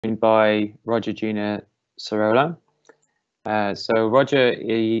joined by Roger Giner-Sorolla. So Roger,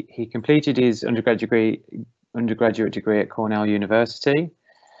 he completed his undergraduate degree at Cornell University,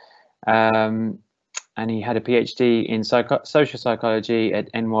 and he had a PhD in social psychology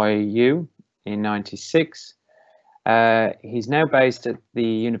at NYU in '96. He's now based at the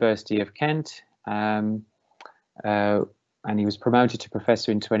University of Kent, and he was promoted to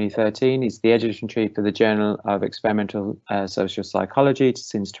professor in 2013. He's the editor-in-chief of the Journal of Experimental Social Psychology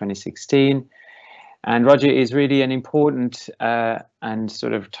since 2016. And Roger is really an important and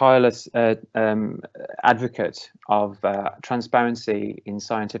sort of tireless advocate of transparency in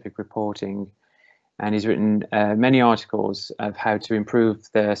scientific reporting. And he's written many articles of how to improve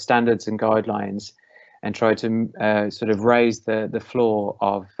the standards and guidelines and try to sort of raise the floor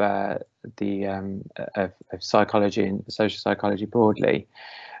of psychology and social psychology broadly.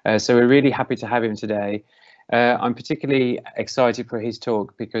 So we're really happy to have him today. I'm particularly excited for his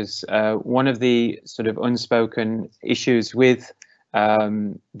talk because one of the sort of unspoken issues with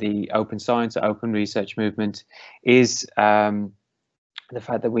the open science, open research movement is the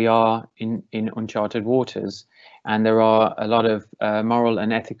fact that we are in uncharted waters, and there are a lot of moral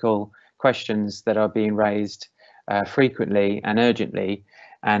and ethical questions that are being raised frequently and urgently,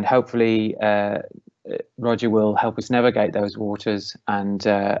 and hopefully Roger will help us navigate those waters and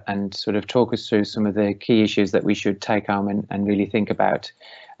sort of talk us through some of the key issues that we should take home and really think about.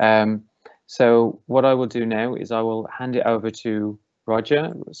 So what I will do now is I will hand it over to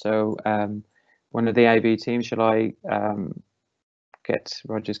Roger. So one of the AB team, shall I get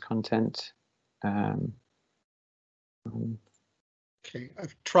Roger's content? Okay,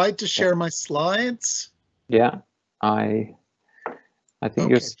 I've tried to share my slides. Yeah, I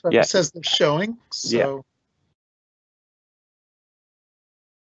think okay, yeah. It says they're showing, so. Yeah.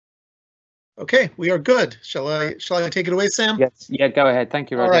 Okay, we are good. Shall I take it away, Sam? Yes, yeah, go ahead.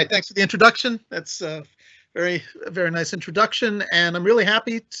 Thank you, Roger. All right, thanks for the introduction. That's a very nice introduction, and I'm really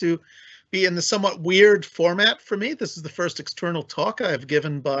happy to be in the somewhat weird format for me. This is the first external talk I've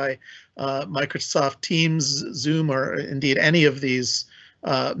given by Microsoft Teams, Zoom, or indeed any of these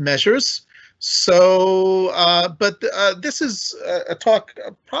measures. So, this is a talk,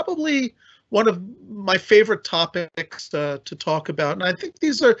 probably one of my favorite topics to talk about. And I think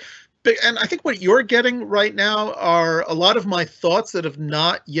these are big, and I think what you're getting right now are a lot of my thoughts that have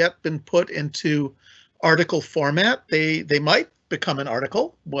not yet been put into article format. They might become an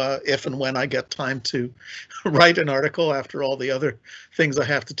article if and when I get time to write an article after all the other things I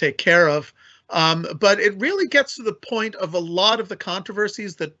have to take care of. But it really gets to the point of a lot of the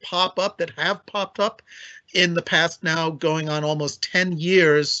controversies that have popped up in the past, now going on almost 10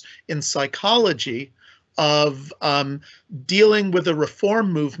 years in psychology, of dealing with a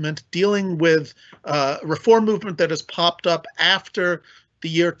reform movement, reform movement that has popped up after the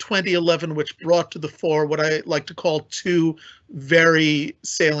year 2011, which brought to the fore what I like to call two very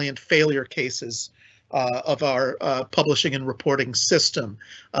salient failure cases of our publishing and reporting system,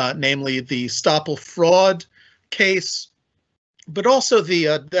 namely the Stoppel fraud case, but also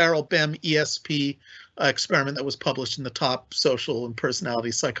the Darrell Bem ESP experiment that was published in the top social and personality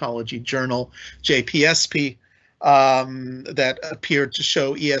psychology journal, JPSP, that appeared to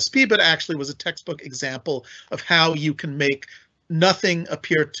show ESP, but actually was a textbook example of how you can make nothing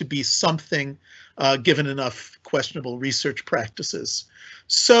appear to be something given enough questionable research practices.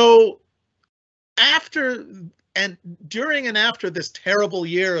 So during and after this terrible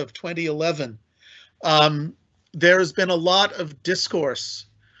year of 2011, there's been a lot of discourse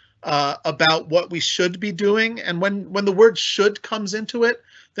about what we should be doing. And when the word should comes into it,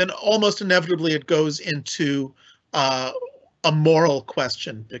 then almost inevitably it goes into a moral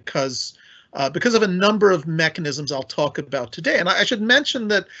question because of a number of mechanisms I'll talk about today. And I should mention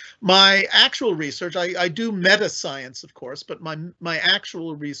that my actual research, I do meta science, of course, but my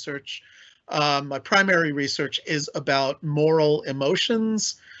actual research, my primary research is about moral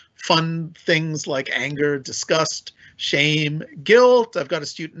emotions, fun things like anger, disgust, shame, guilt. I've got a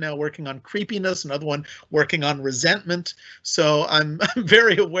student now working on creepiness, another one working on resentment. So I'm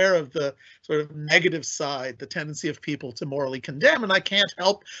very aware of the sort of negative side, the tendency of people to morally condemn. And I can't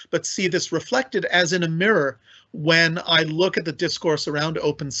help but see this reflected as in a mirror when I look at the discourse around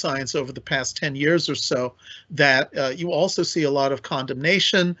open science over the past 10 years or so, that you also see a lot of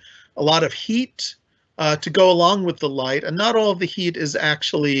condemnation, a lot of heat to go along with the light, and not all of the heat is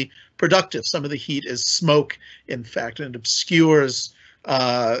actually productive. Some of the heat is smoke, in fact, and it obscures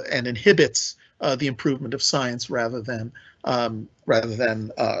and inhibits the improvement of science rather than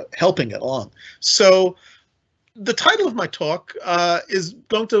helping it along. So the title of my talk is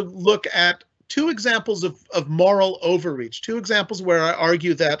going to look at two examples of moral overreach, two examples where I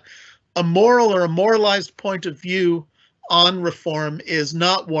argue that a moral or a moralized point of view on reform is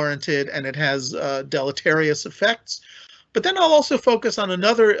not warranted and it has deleterious effects. But then I'll also focus on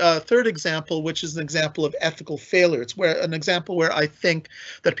another third example, which is an example of ethical failure. It's an example where I think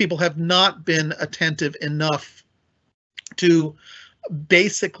that people have not been attentive enough to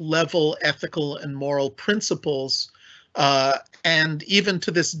basic level ethical and moral principles. And even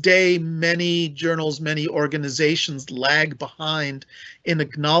to this day, many journals, many organizations lag behind in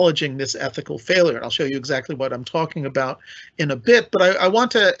acknowledging this ethical failure. And I'll show you exactly what I'm talking about in a bit. But I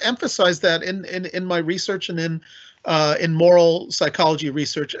want to emphasize that in my research and in moral psychology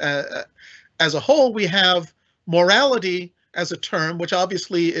research as a whole, we have morality as a term, which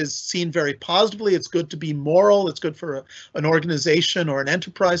obviously is seen very positively. It's good to be moral. It's good for an organization or an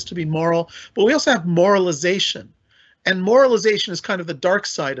enterprise to be moral. But we also have moralization. And moralization is kind of the dark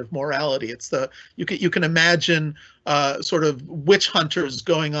side of morality. It's you can imagine sort of witch hunters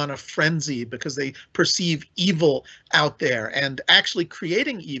going on a frenzy because they perceive evil out there and actually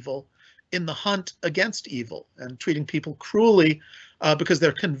creating evil in the hunt against evil and treating people cruelly because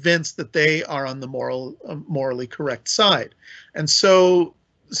they're convinced that they are on the morally correct side. And so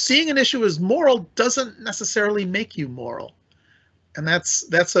seeing an issue as moral doesn't necessarily make you moral. And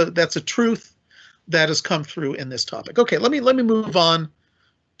that's a truth that has come through in this topic. Okay, let me move on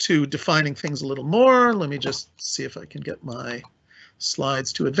to defining things a little more. Let me just see if I can get my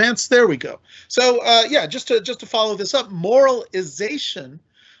slides to advance. There we go. So yeah, just to follow this up, moralization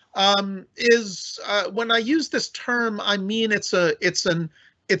is when I use this term, I mean it's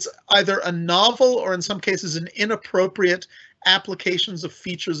either a novel or in some cases an inappropriate applications of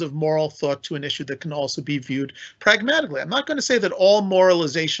features of moral thought to an issue that can also be viewed pragmatically. I'm not going to say that all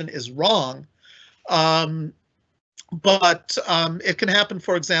moralization is wrong, but it can happen,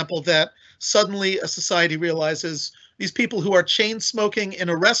 for example, that suddenly a society realizes these people who are chain smoking in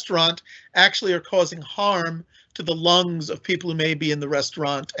a restaurant actually are causing harm to the lungs of people who may be in the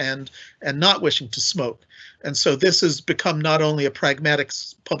restaurant and not wishing to smoke. And so this has become not only a pragmatic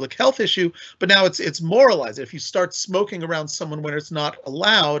public health issue, but now it's moralized. If you start smoking around someone when it's not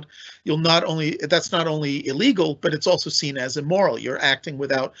allowed, that's not only illegal, but it's also seen as immoral. You're acting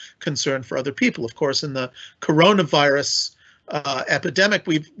without concern for other people. Of course, in the coronavirus epidemic,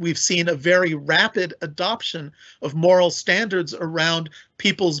 we've seen a very rapid adoption of moral standards around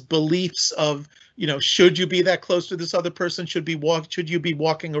people's beliefs of, you know, should you be that close to this other person? Should you be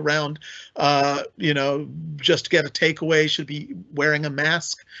walking around, you know, just to get a takeaway? Should be wearing a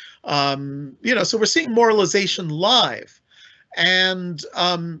mask? You know, so we're seeing moralization live, and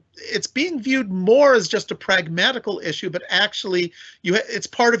it's being viewed more as just a pragmatical issue, but actually, it's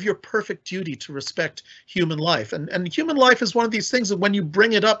part of your perfect duty to respect human life, and human life is one of these things that when you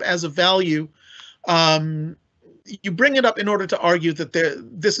bring it up as a value, you bring it up in order to argue that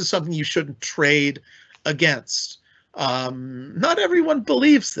this is something you shouldn't trade against. Not everyone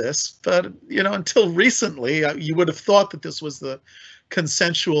believes this, but you know, until recently, you would have thought that this was the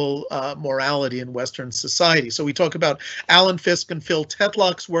consensual morality in Western society. So we talk about Alan Fiske and Phil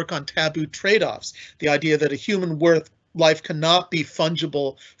Tetlock's work on taboo trade-offs, the idea that a human life cannot be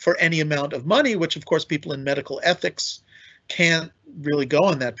fungible for any amount of money, which of course people in medical ethics can't really go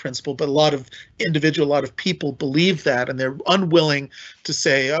on that principle, but a lot of people believe that, and they're unwilling to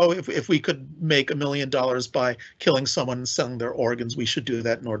say, oh, if we could make $1 million by killing someone and selling their organs, we should do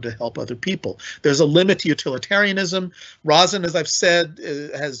that in order to help other people. There's a limit to utilitarianism. Rosen, as I've said,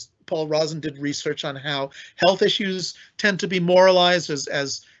 Paul Rosen did research on how health issues tend to be moralized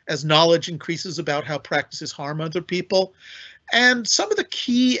as knowledge increases about how practices harm other people. And some of the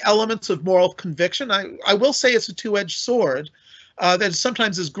key elements of moral conviction, I will say it's a two-edged sword, that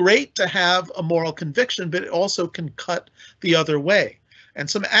sometimes is great to have a moral conviction, but it also can cut the other way. And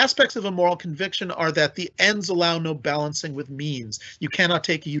some aspects of a moral conviction are that the ends allow no balancing with means. You cannot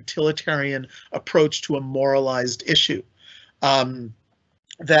take a utilitarian approach to a moralized issue. That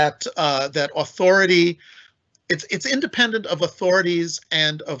authority, it's independent of authorities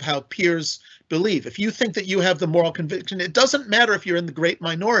and of how peers believe. If you think that you have the moral conviction, it doesn't matter if you're in the great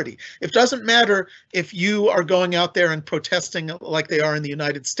minority. It doesn't matter if you are going out there and protesting like they are in the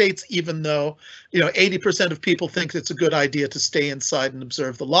United States, even though, you know, 80% of people think it's a good idea to stay inside and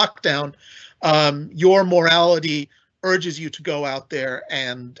observe the lockdown. Your morality urges you to go out there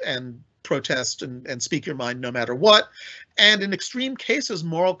and protest and speak your mind no matter what. And in extreme cases,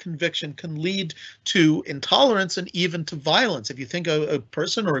 moral conviction can lead to intolerance and even to violence. If you think a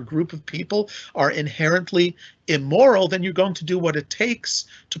person or a group of people are inherently immoral, then you're going to do what it takes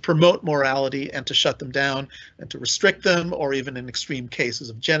to promote morality and to shut them down and to restrict them, or even in extreme cases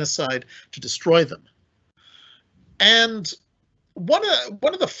of genocide, to destroy them. And one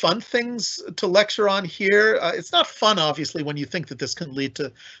of the fun things to lecture on here, it's not fun, obviously, when you think that this can lead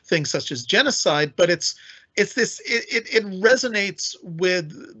to things such as genocide, but it resonates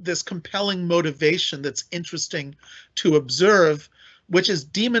with this compelling motivation that's interesting to observe, which is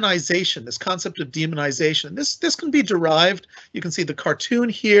demonization, this concept of demonization. This can be derived. You can see the cartoon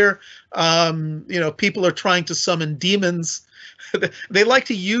here. People are trying to summon demons. They like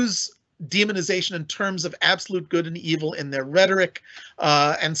to use demonization in terms of absolute good and evil in their rhetoric,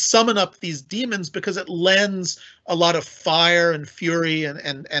 and summon up these demons because it lends a lot of fire and fury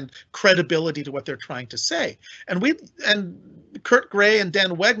and credibility to what they're trying to say. And Kurt Gray and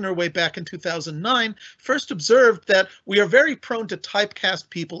Dan Wegner, way back in 2009, first observed that we are very prone to typecast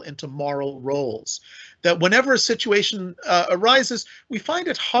people into moral roles. That whenever a situation arises, we find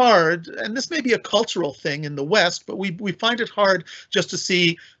it hard, and this may be a cultural thing in the West, but we find it hard just to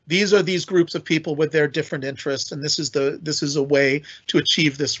see these are these groups of people with their different interests, and this is a way to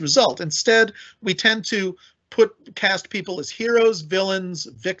achieve this result. Instead, we tend to cast people as heroes, villains,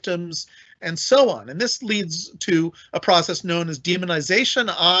 victims, and so on. And this leads to a process known as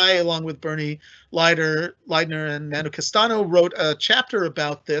demonization. I, along with Bernie Leidner and Manu Castano, wrote a chapter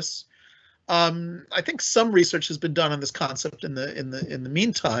about this. I think some research has been done on this concept in the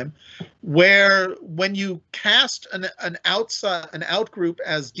meantime, where when you cast an out group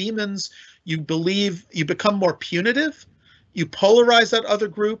as demons, you become more punitive, you polarize that other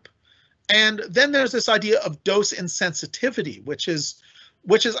group, and then there's this idea of dose insensitivity, which is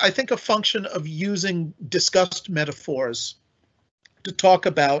I think a function of using disgust metaphors to talk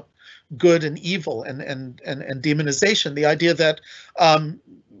about good and evil and demonization. The idea that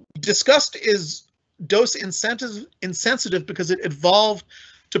disgust is dose insensitive because it evolved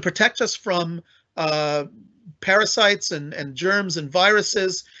to protect us from parasites and germs and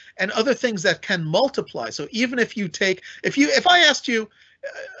viruses and other things that can multiply. So even if I asked you,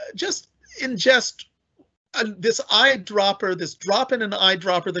 just ingest this eyedropper, this drop in an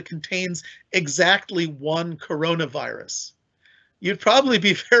eyedropper that contains exactly one coronavirus, you'd probably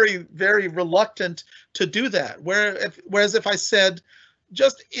be very, very reluctant to do that. Whereas if I said,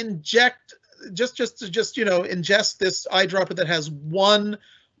 just ingest this eyedropper that has one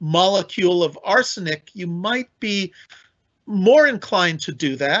molecule of arsenic, you might be more inclined to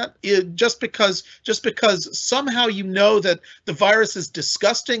do that, just because somehow you know that the virus is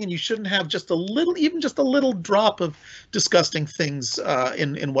disgusting and you shouldn't have even just a little drop of disgusting things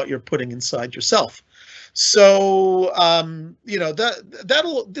in what you're putting inside yourself. So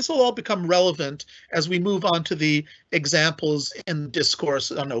this will all become relevant as we move on to the examples in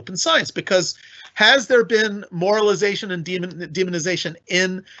discourse on open science, because has there been moralization and demonization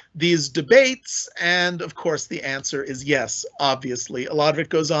in these debates? And of course the answer is yes, obviously. A lot of it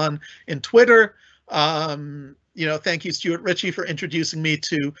goes on in Twitter. Thank you, Stuart Ritchie, for introducing me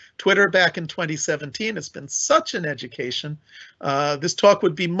to Twitter back in 2017. It's been such an education. This talk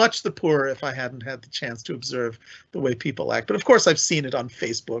would be much the poorer if I hadn't had the chance to observe the way people act. But of course, I've seen it on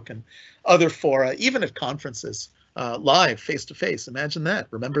Facebook and other fora, even at conferences, live, face-to-face. Imagine that.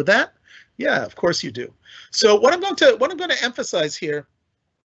 Remember that? Yeah, of course you do. So what I'm going to emphasize here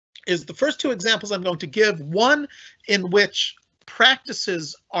is the first two examples I'm going to give, one in which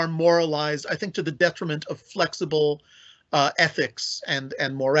practices are moralized, I think, to the detriment of flexible ethics and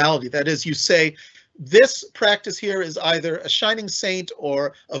morality. That is, you say, this practice here is either a shining saint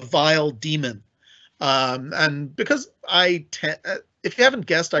or a vile demon. And because if you haven't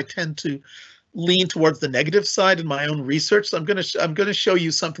guessed, I tend to lean towards the negative side in my own research. So I'm going to show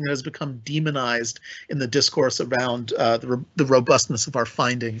you something that has become demonized in the discourse around the robustness of our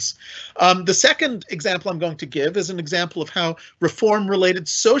findings. The second example I'm going to give is an example of how reform-related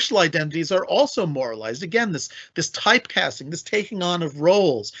social identities are also moralized. Again, this typecasting, this taking on of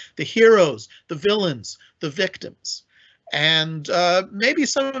roles, the heroes, the villains, the victims. And maybe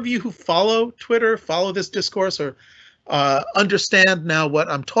some of you who follow Twitter, follow this discourse, or understand now what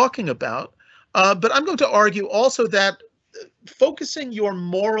I'm talking about. But I'm going to argue also that focusing your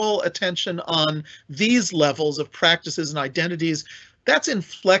moral attention on these levels of practices and identities, that's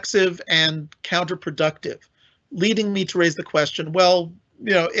inflexive and counterproductive, leading me to raise the question, well,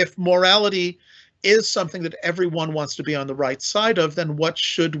 if morality is something that everyone wants to be on the right side of, then what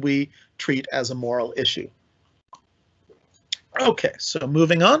should we treat as a moral issue? Okay, so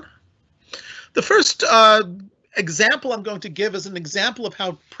moving on. The first example I'm going to give as an example of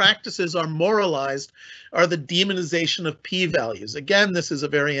how practices are moralized are the demonization of p-values. Again, this is a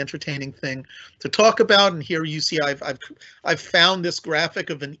very entertaining thing to talk about, and here you see I've found this graphic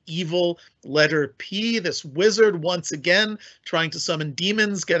of an evil letter P, this wizard once again trying to summon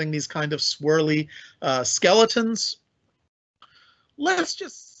demons, getting these kind of swirly skeletons. Let's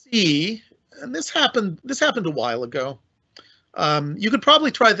just see, and this happened a while ago. You could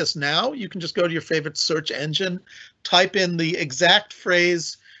probably try this now. You can just go to your favorite search engine, type in the exact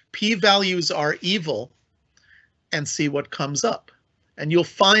phrase, p-values are evil, and see what comes up. And you'll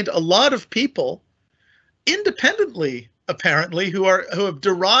find a lot of people, independently, apparently, who have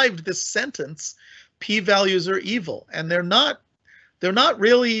derived this sentence, p-values are evil. And they're not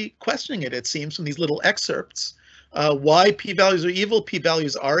really questioning it, it seems, from these little excerpts. Why p-values are evil?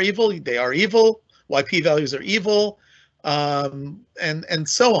 P-values are evil. They are evil. Why p-values are evil? And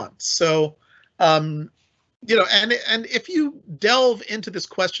so on. So, you know, and if you delve into this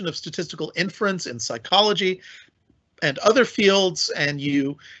question of statistical inference in psychology and other fields, and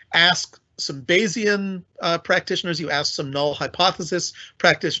you ask some Bayesian practitioners, you ask some null hypothesis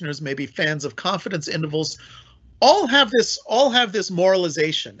practitioners, maybe fans of confidence intervals, all have this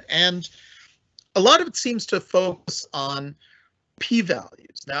moralization, and a lot of it seems to focus on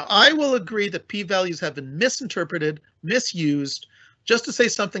p-values. Now, I will agree that p-values have been misinterpreted, misused. Just to say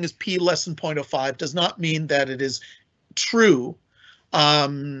something is p less than 0.05 does not mean that it is true. You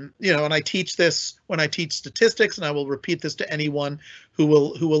know, and I teach this when I teach statistics, and I will repeat this to anyone who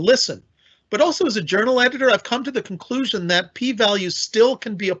will listen. But also as a journal editor, I've come to the conclusion that p-values still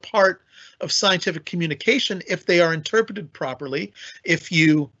can be a part of scientific communication if they are interpreted properly. If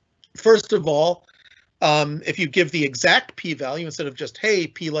you, first of all, if you give the exact p-value instead of just, hey,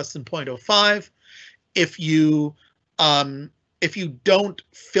 p less than 0.05, if you don't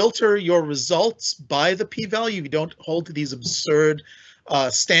filter your results by the p-value, you don't hold to these absurd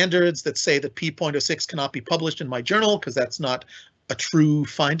standards that say that p.06 cannot be published in my journal because that's not a true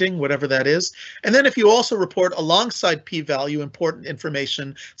finding, whatever that is. And then if you also report alongside p-value important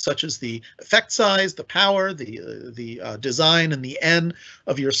information such as the effect size, the power, the design, and the N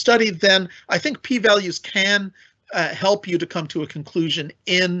of your study, then I think p-values can help you to come to a conclusion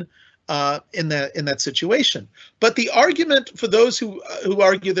in that situation. But the argument for those who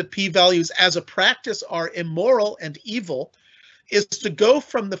argue that p-values as a practice are immoral and evil is to go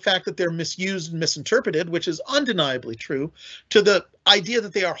from the fact that they're misused and misinterpreted, which is undeniably true, to the idea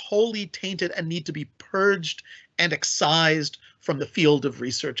that they are wholly tainted and need to be purged and excised from the field of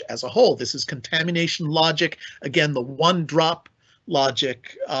research as a whole. This is contamination logic, again, the one-drop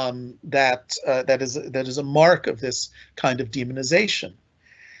logic that is a mark of this kind of demonization.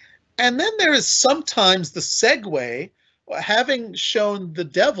 And then there is sometimes the segue, having shown the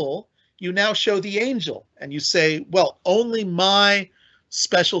devil, you now show the angel, and you say, well, only my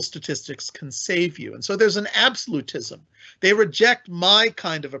special statistics can save you. And so there's an absolutism. They reject my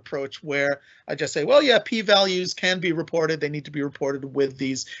kind of approach where I just say, well, yeah, p-values can be reported. They need to be reported with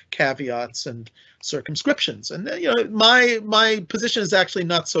these caveats and circumscriptions. And you know, my position is actually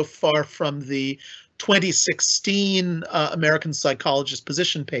not so far from the 2016 American Psychologist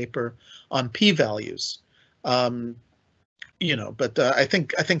position paper on p-values. You know, but I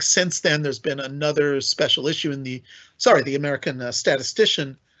think since then there's been another special issue in the American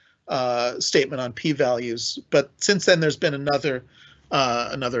Statistician statement on p-values. But since then there's been another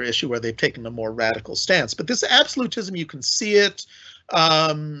issue where they've taken a more radical stance. But this absolutism, you can see it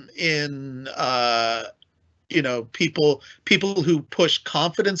in you know, people who push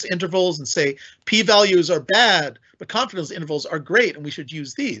confidence intervals and say p-values are bad, but confidence intervals are great, and we should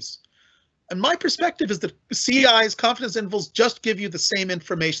use these. And my perspective is that CI's confidence intervals just give you the same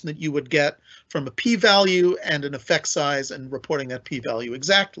information that you would get from a p-value and an effect size and reporting that p-value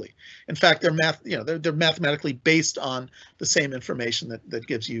exactly. In fact, they're mathematically based on the same information that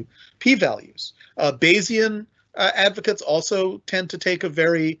gives you p-values. Bayesian advocates also tend to take a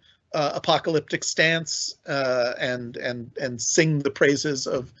very apocalyptic stance and sing the praises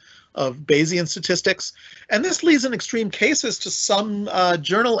of Bayesian statistics. And this leads in extreme cases to some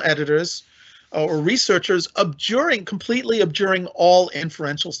journal editors or researchers completely abjuring all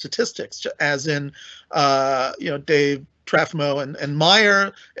inferential statistics, as in, you know, Dave Trafimo and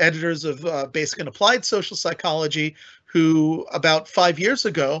Meyer, editors of Basic and Applied Social Psychology, who about 5 years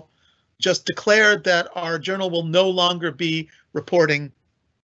ago just declared that our journal will no longer be reporting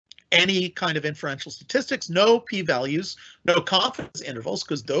any kind of inferential statistics, no p-values, no confidence intervals,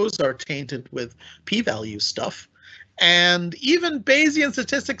 because those are tainted with p-value stuff. And even Bayesian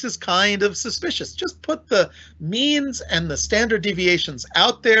statistics is kind of suspicious. Just put the means and the standard deviations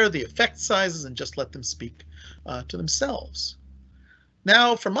out there, the effect sizes, and just let them speak to themselves.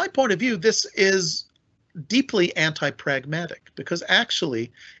 Now, from my point of view, this is deeply anti-pragmatic, because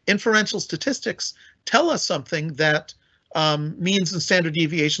actually inferential statistics tell us something that means and standard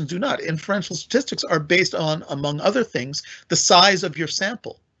deviations do not. Inferential statistics are based on, among other things, the size of your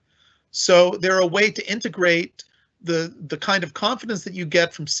sample. So they're a way to integrate the kind of confidence that you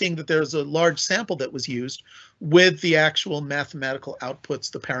get from seeing that there's a large sample that was used with the actual mathematical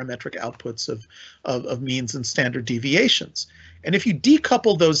outputs, the parametric outputs of means and standard deviations. And if you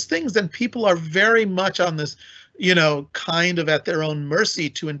decouple those things, then people are very much on this, kind of at their own mercy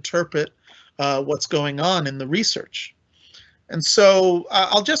to interpret what's going on in the research. And so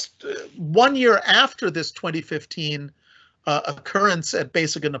I'll just, 1 year after this 2015 occurrence at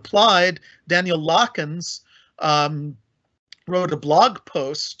Basic and Applied, Daniel Lockins wrote a blog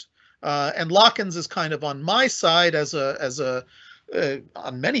post, and Lockins is kind of on my side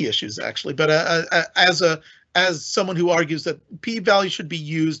on many issues actually, but as someone who argues that p-value should be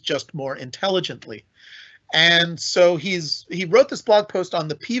used just more intelligently. And so he wrote this blog post on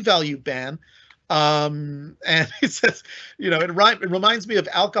the p-value ban, and he says, it reminds me of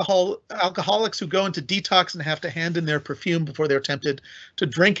alcoholics who go into detox and have to hand in their perfume before they're tempted to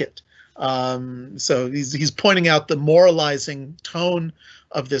drink it. So he's pointing out the moralizing tone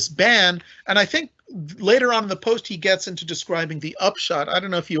of this ban, and I think later on in the post he gets into describing the upshot. I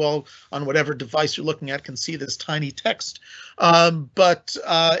don't know if you all on whatever device you're looking at can see this tiny text, but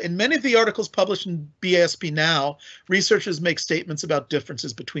in many of the articles published in BASP Now, researchers make statements about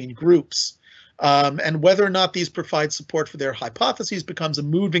differences between groups. And whether or not these provide support for their hypotheses becomes a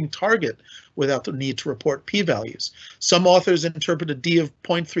moving target without the need to report p-values. Some authors interpret a d of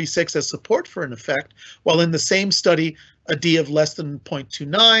 0.36 as support for an effect, while in the same study, a d of less than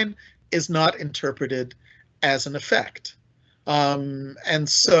 0.29 is not interpreted as an effect. And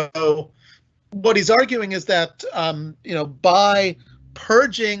so what he's arguing is that, by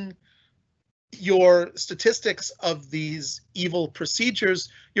purging your statistics of these evil procedures,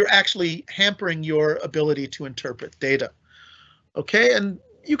 you're actually hampering your ability to interpret data. Okay, and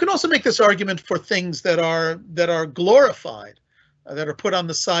you can also make this argument for things that are glorified, that are put on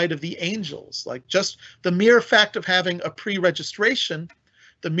the side of the angels, like just the mere fact of having a pre-registration,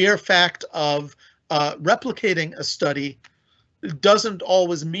 the mere fact of replicating a study doesn't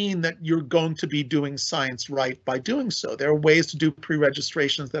always mean that you're going to be doing science right by doing so. There are ways to do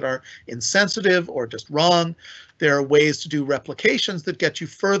pre-registrations that are insensitive or just wrong. There are ways to do replications that get you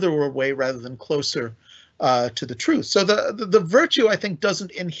further away rather than closer to the truth. So the virtue, I think,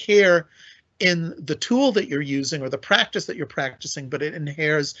 doesn't inhere in the tool that you're using or the practice that you're practicing, but it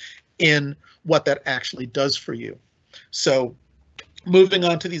inheres in what that actually does for you. So moving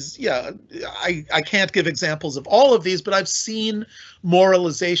on to these, I can't give examples of all of these, but I've seen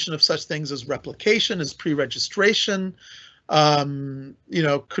moralization of such things as replication, as pre-registration,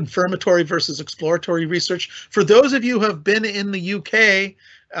 confirmatory versus exploratory research. For those of you who have been in the UK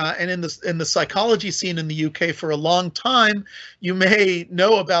and in the psychology scene in the UK for a long time, you may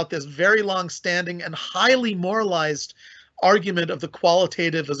know about this very long-standing and highly moralized argument of the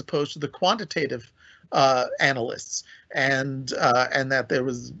qualitative as opposed to the quantitative analysts, and that there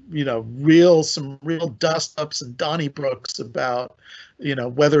was some real dust-ups and Donnybrooks about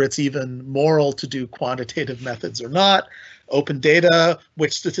whether it's even moral to do quantitative methods or not, open data,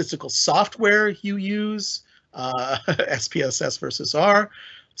 which statistical software you use, SPSS versus R.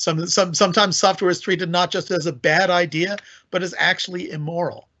 Sometimes software is treated not just as a bad idea, but as actually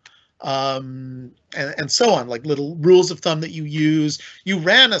immoral. And so on, like little rules of thumb that you use. You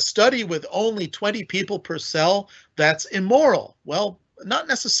ran a study with only 20 people per cell, that's immoral. Well, not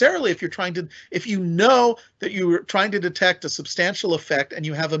necessarily if you know that you're trying to detect a substantial effect and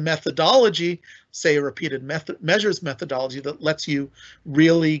you have a methodology, say a repeated measures methodology that lets you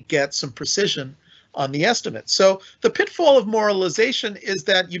really get some precision on the estimate. So the pitfall of moralization is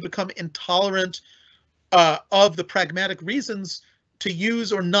that you become intolerant of the pragmatic reasons to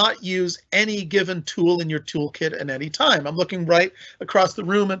use or not use any given tool in your toolkit at any time. I'm looking right across the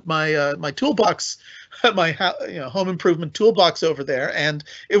room at my my toolbox, my home improvement toolbox over there, and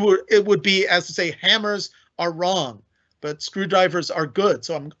it would be as to say hammers are wrong, but screwdrivers are good.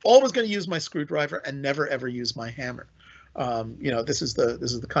 So I'm always going to use my screwdriver and never ever use my hammer. This is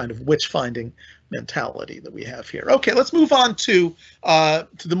the kind of witch finding mentality that we have here. Okay, let's move on to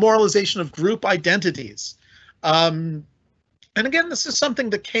the moralization of group identities. And again, this is something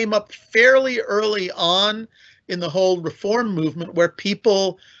that came up fairly early on in the whole reform movement, where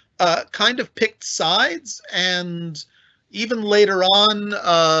people kind of picked sides and even later on,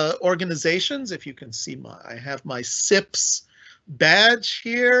 organizations, if you can see I have my SIPS badge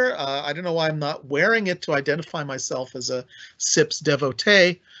here. I don't know why I'm not wearing it to identify myself as a SIPS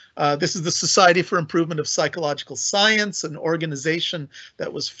devotee. This is the Society for Improvement of Psychological Science, an organization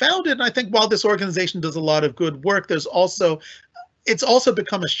that was founded. And I think while this organization does a lot of good work, it's also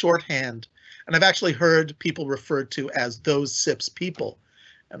become a shorthand. And I've actually heard people referred to as those SIPS people.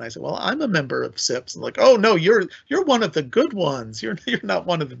 And I said, well, I'm a member of SIPS. And like, oh no, you're one of the good ones. You're not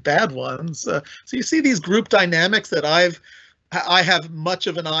one of the bad ones. So you see these group dynamics that I have much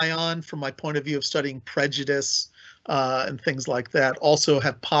of an eye on from my point of view of studying prejudice and things like that. Also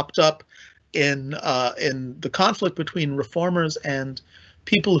have popped up in the conflict between reformers and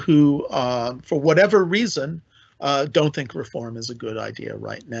people who, for whatever reason, don't think reform is a good idea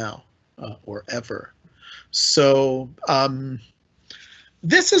right now or ever. So.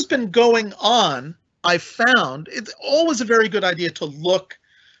 This has been going on. I found it's always a very good idea to look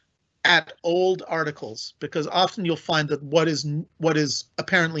at old articles, because often you'll find that what is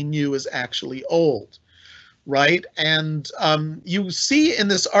apparently new is actually old, right? And you see in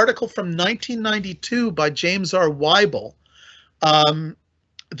this article from 1992 by James R. Weibel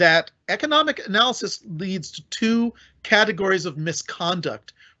that economic analysis leads to two categories of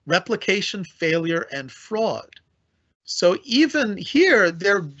misconduct: replication, failure, and fraud. So even here,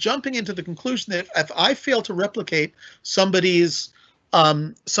 they're jumping into the conclusion that if I fail to replicate somebody's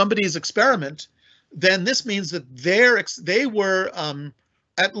experiment, then this means that they were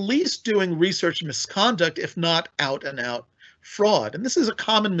at least doing research misconduct, if not out and out fraud. And this is a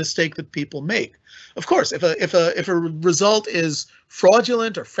common mistake that people make. Of course, if a result is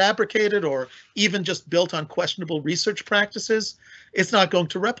fraudulent or fabricated or even just built on questionable research practices, it's not going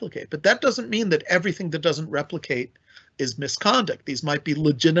to replicate. But that doesn't mean that everything that doesn't replicate is misconduct. These might be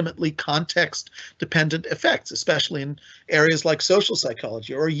legitimately context-dependent effects, especially in areas like social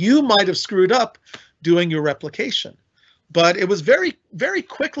psychology, or you might have screwed up doing your replication. But it was very, very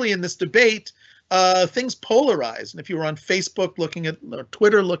quickly in this debate, things polarized. And if you were on Facebook looking at, or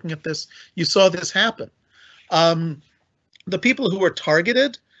Twitter looking at this, you saw this happen. The people who were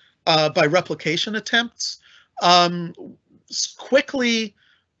targeted by replication attempts quickly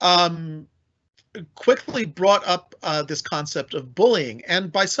brought up this concept of bullying. And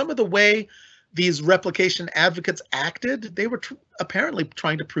by some of the way these replication advocates acted, they were apparently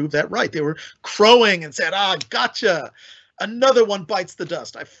trying to prove that right. They were crowing and said, gotcha. Another one bites the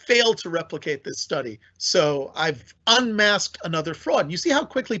dust. I failed to replicate this study, so I've unmasked another fraud. And you see how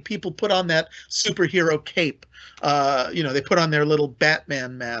quickly people put on that superhero cape. They put on their little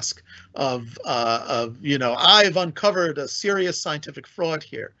Batman mask of I've uncovered a serious scientific fraud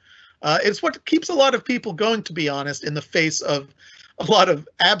here. It's what keeps a lot of people going, to be honest, in the face of a lot of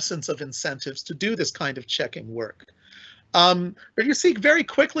absence of incentives to do this kind of checking work. But you see very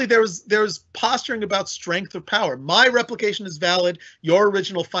quickly there's posturing about strength of power. My replication is valid, your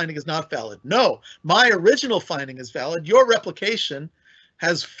original finding is not valid. No, my original finding is valid, your replication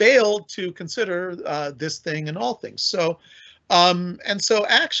has failed to consider this thing and all things. So and so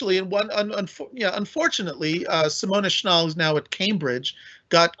actually, unfortunately, Simona Schnall, who's now at Cambridge,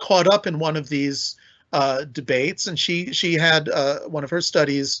 got caught up in one of these debates, and she had one of her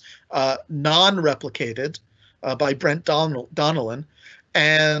studies non-replicated by Brent Donnellan,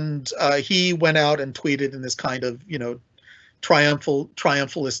 and he went out and tweeted in this kind of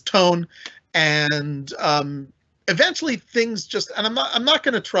triumphalist tone, and eventually things just, and I'm not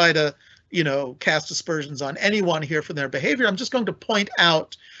going to try to cast aspersions on anyone here for their behavior. I'm just going to point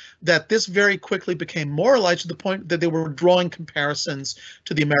out that this very quickly became moralized to the point that they were drawing comparisons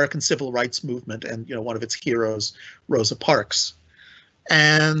to the American Civil Rights Movement and one of its heroes, Rosa Parks.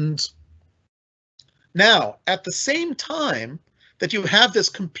 And now, at the same time that you have this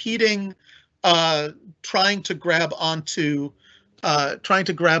competing, trying to grab onto the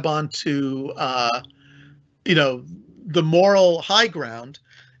moral high ground,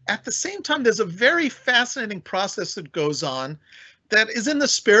 at the same time, there's a very fascinating process that goes on that is in the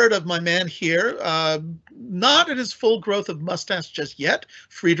spirit of my man here, not at his full growth of mustache just yet,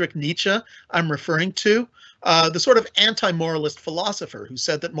 Friedrich Nietzsche I'm referring to, the sort of anti-moralist philosopher who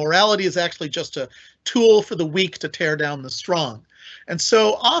said that morality is actually just a tool for the weak to tear down the strong. And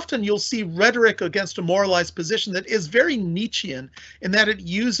so often you'll see rhetoric against a moralized position that is very Nietzschean in that it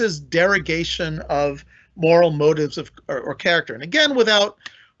uses derogation of moral motives or character. And again, without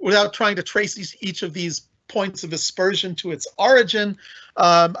trying to trace each of these points of aspersion to its origin,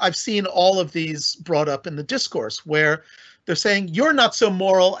 I've seen all of these brought up in the discourse where they're saying, you're not so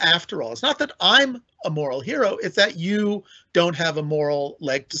moral after all. It's not that I'm a moral hero, it's that you don't have a moral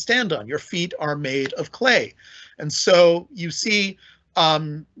leg to stand on. Your feet are made of clay. And so you see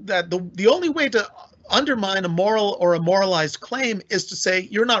that the only way to undermine a moral or a moralized claim is to say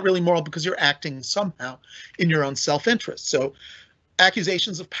you're not really moral because you're acting somehow in your own self-interest. So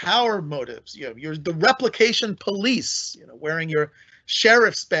accusations of power motives, you're the replication police, wearing your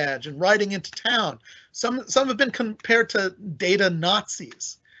sheriff's badge and riding into town. Some have been compared to data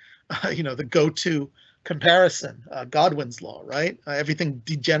Nazis, the go-to comparison, Godwin's law, right? Everything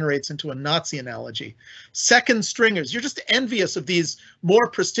degenerates into a Nazi analogy. Second stringers, you're just envious of these more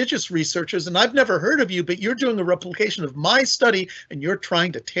prestigious researchers, and I've never heard of you, but you're doing a replication of my study, and you're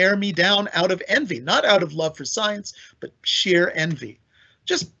trying to tear me down out of envy, not out of love for science, but sheer envy.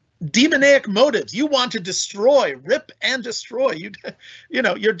 Just demoniac motives. You want to destroy, rip and destroy.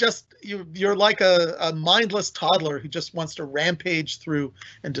 You're like a mindless toddler who just wants to rampage through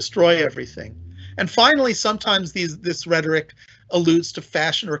and destroy everything. And finally, sometimes this rhetoric alludes to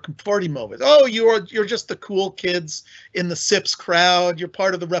fashion or conformity motives. Oh, you're just the cool kids in the SIPS crowd. You're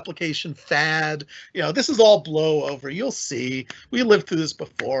part of the replication fad. This is all blow over. You'll see. We lived through this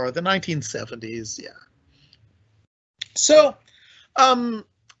before, the 1970s. Yeah. So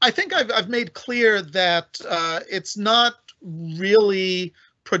I think I've made clear that it's not really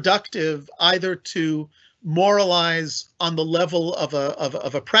productive either to moralize on the level of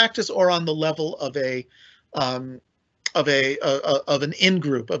a practice or on the level of an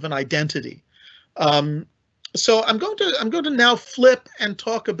in-group, of an identity. So I'm going to now flip and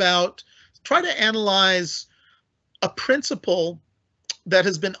try to analyze a principle that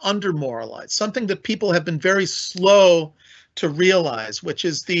has been under-moralized, something that people have been very slow to realize, which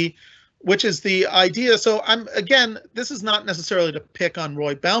is the idea. So this is not necessarily to pick on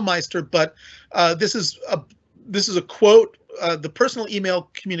Roy Baumeister, but this is a quote. The personal email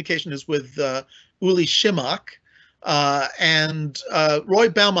communication is with Uli Schimach, and Roy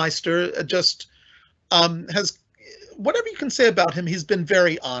Baumeister just has, whatever you can say about him, he's been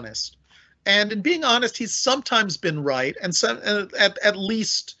very honest. And in being honest, he's sometimes been right, and at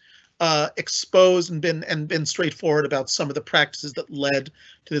least exposed and been straightforward about some of the practices that led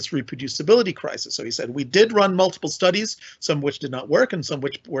to this reproducibility crisis. So he said, we did run multiple studies, some of which did not work and some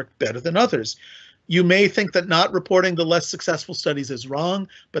which worked better than others. You may think that not reporting the less successful studies is wrong,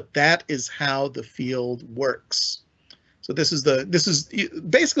 but that is how the field works. So this is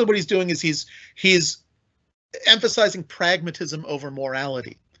basically what he's doing is he's emphasizing pragmatism over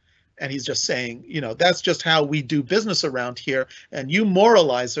morality. And he's just saying, that's just how we do business around here. And you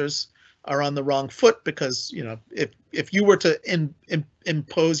moralizers are on the wrong foot because, if you were to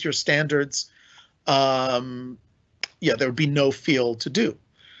impose your standards, there would be no field to do.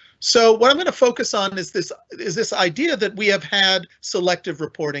 So what I'm going to focus on is this idea that we have had selective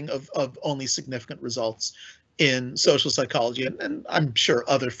reporting of only significant results in social psychology, and I'm sure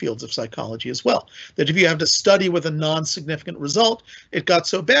other fields of psychology as well, that if you have to study with a non-significant result, it got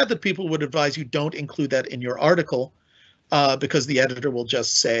so bad that people would advise you don't include that in your article because the editor will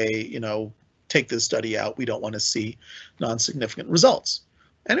just say, take this study out. We don't want to see non-significant results.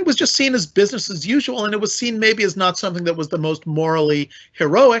 And it was just seen as business as usual, and it was seen maybe as not something that was the most morally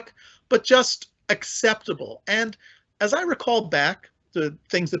heroic, but just acceptable. And as I recall back the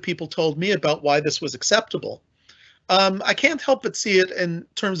things that people told me about why this was acceptable, I can't help but see it in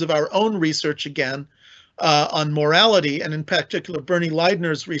terms of our own research again on morality, and in particular Bernie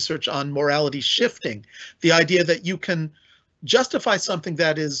Leidner's research on morality shifting, the idea that you can justify something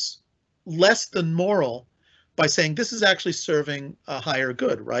that is less than moral by saying this is actually serving a higher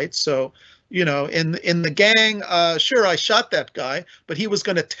good, right? So, in the gang, sure, I shot that guy, but he was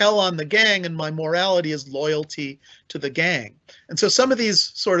going to tell on the gang, and my morality is loyalty to the gang. And so some of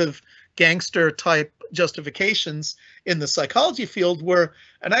these sort of gangster type justifications in the psychology field were,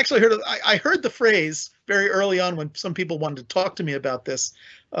 and I actually I heard the phrase very early on when some people wanted to talk to me about this.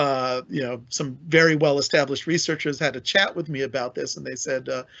 Some very well-established researchers had a chat with me about this, and they said,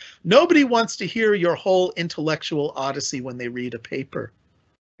 nobody wants to hear your whole intellectual odyssey when they read a paper,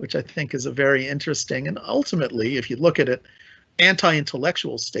 which I think is a very interesting and ultimately, if you look at it,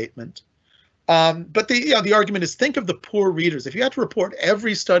 anti-intellectual statement. But the argument is, think of the poor readers. If you had to report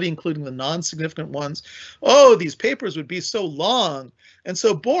every study, including the non-significant ones, oh, these papers would be so long and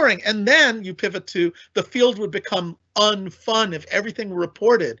so boring. And then you pivot to the field would become unfun if everything were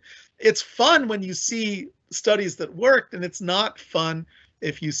reported. It's fun when you see studies that worked, and it's not fun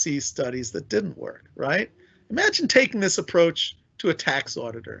if you see studies that didn't work, right? Imagine taking this approach to a tax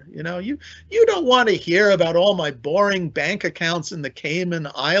auditor. You don't want to hear about all my boring bank accounts in the Cayman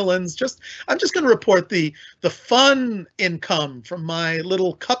Islands. I'm just going to report the fun income from my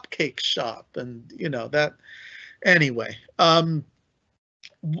little cupcake shop, and that. Anyway,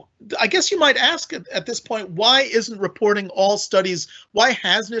 I guess you might ask at this point, why isn't reporting all studies? Why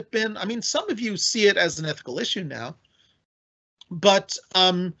hasn't it been? I mean, some of you see it as an ethical issue now, but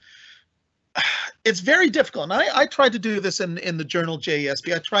it's very difficult. And I tried to do this in the journal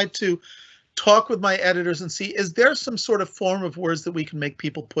JESB. I tried to talk with my editors and see, is there some sort of form of words that we can make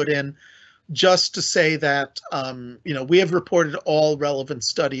people put in just to say that, we have reported all relevant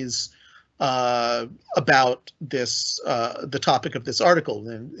studies about this, the topic of this article.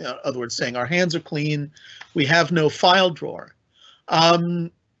 In other words, saying our hands are clean, we have no file drawer.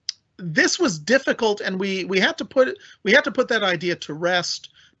 This was difficult, and we had to put that idea to rest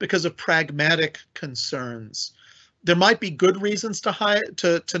because of pragmatic concerns. There might be good reasons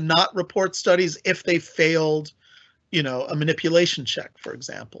to not report studies if they failed, a manipulation check, for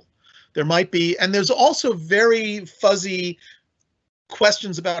example. There might be, and there's also very fuzzy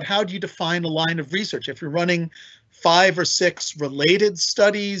questions about how do you define a line of research. If you're running 5 or 6 related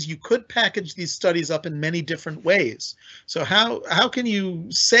studies, you could package these studies up in many different ways. So how can you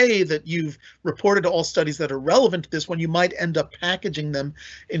say that you've reported all studies that are relevant to this when you might end up packaging them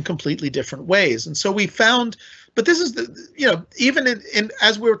in completely different ways? And so we found, but this is the, even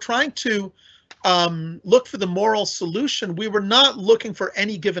as we were trying to look for the moral solution, we were not looking for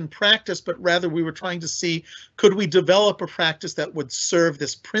any given practice, but rather we were trying to see, could we develop a practice that would serve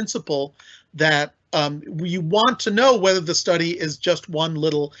this principle that we want to know whether the study is just one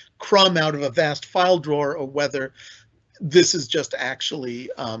little crumb out of a vast file drawer, or whether this is just actually,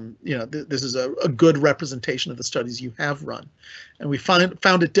 this is a good representation of the studies you have run. And we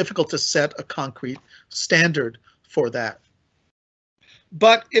found it difficult to set a concrete standard for that.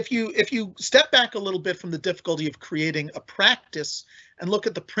 But if you step back a little bit from the difficulty of creating a practice and look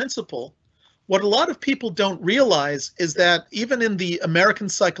at the principle, what a lot of people don't realize is that even in the American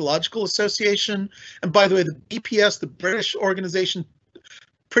Psychological Association, and by the way, the BPS, the British organization,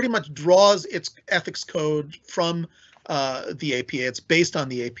 pretty much draws its ethics code from the APA. It's based on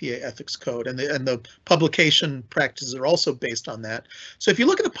the APA ethics code, and the publication practices are also based on that. So if you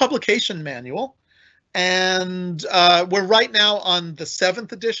look at the publication manual, and we're right now on the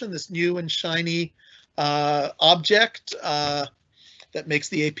 7th edition, this new and shiny object that makes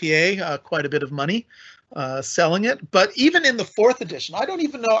the APA quite a bit of money selling it. But even in the 4th edition, I don't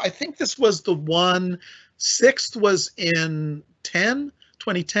even know, I think this was the one, 6th was in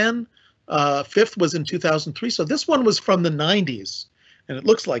 2010, 5th was in 2003. So this one was from the 90s, and it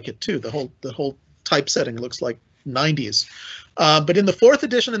looks like it too. The whole typesetting looks like 90s. But in the 4th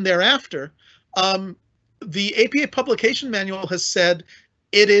edition and thereafter, the APA publication manual has said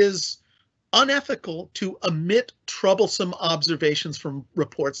it is unethical to omit troublesome observations from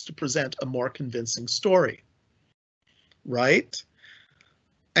reports to present a more convincing story, right?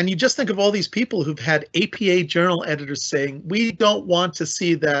 And you just think of all these people who've had APA journal editors saying, we don't want to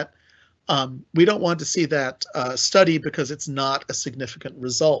see that, study because it's not a significant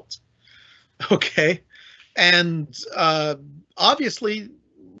result. Okay, and obviously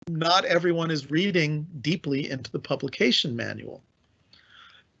not everyone is reading deeply into the publication manual.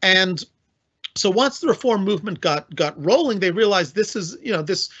 And so once the reform movement got rolling, they realized this is,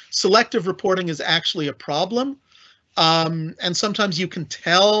 this selective reporting is actually a problem. And sometimes you can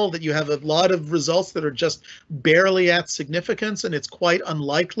tell that you have a lot of results that are just barely at significance, and it's quite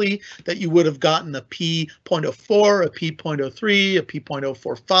unlikely that you would have gotten a P.04, a P.03, a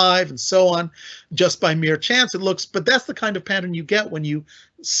P.045, and so on, just by mere chance. It looks, but that's the kind of pattern you get when you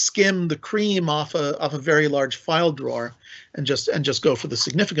skim the cream off a very large file drawer and just go for the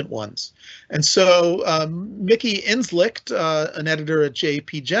significant ones. And so Mickey Inslicht, an editor at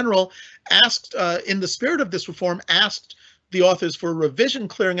JP General, asked, in the spirit of this reform, asked the authors for a revision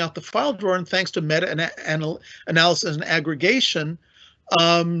clearing out the file drawer, and thanks to meta-analysis and aggregation,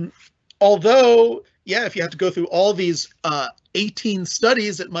 although, yeah, if you have to go through all these 18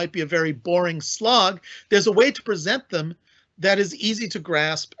 studies, it might be a very boring slog. There's a way to present them that is easy to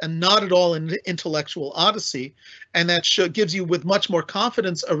grasp and not at all an intellectual odyssey, and that gives you with much more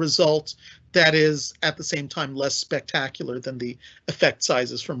confidence a result that is at the same time less spectacular than the effect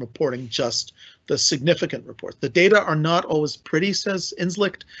sizes from reporting just the significant reports. The data are not always pretty, says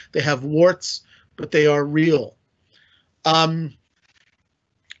Inslicht. They have warts, but they are real. And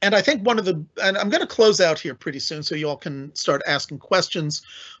I think and I'm going to close out here pretty soon so you all can start asking questions,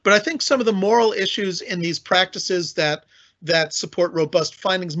 but I think some of the moral issues in these practices that support robust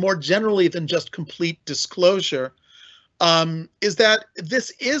findings more generally than just complete disclosure is that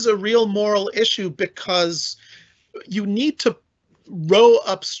this is a real moral issue, because you need to row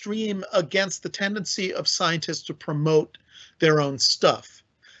upstream against the tendency of scientists to promote their own stuff.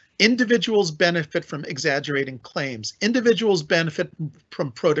 Individuals benefit from exaggerating claims. Individuals benefit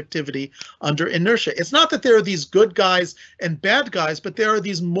from productivity under inertia. It's not that there are these good guys and bad guys, but there are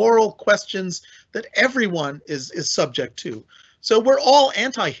these moral questions that everyone is subject to. So we're all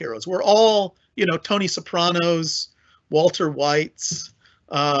anti-heroes. We're all, you know, Tony Sopranos, Walter Whites,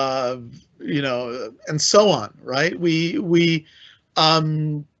 you know, and so on, right? We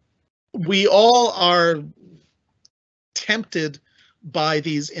all are tempted by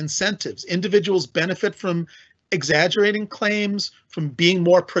these incentives. Individuals benefit from exaggerating claims, from being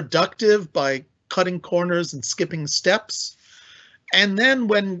more productive by cutting corners and skipping steps. And then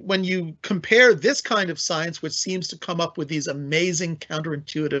when you compare this kind of science, which seems to come up with these amazing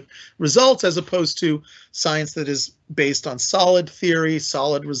counterintuitive results, as opposed to science that is based on solid theory,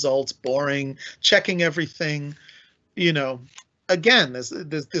 solid results, boring, checking everything, you know, again,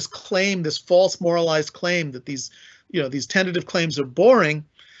 this claim, this false moralized claim that these, you know, these tentative claims are boring,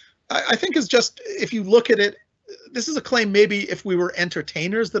 I think is just, if you look at it, this is a claim maybe if we were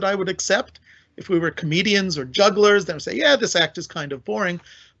entertainers that I would accept. If we were comedians or jugglers, then we'd say, yeah, this act is kind of boring.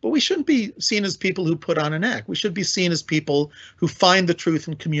 But we shouldn't be seen as people who put on an act. We should be seen as people who find the truth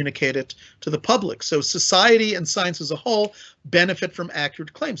and communicate it to the public. So society and science as a whole benefit from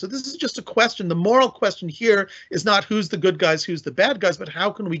accurate claims. So this is just a question. The moral question here is not who's the good guys, who's the bad guys, but how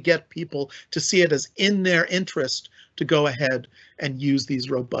can we get people to see it as in their interest to go ahead and use these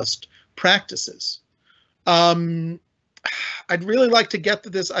robust practices. I'd really like to get to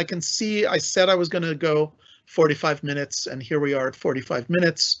this. I can see I said I was going to go 45 minutes, and here we are at 45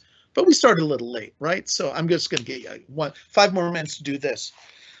 minutes, but we started a little late, right? So I'm just going to get you 5 more minutes to do this.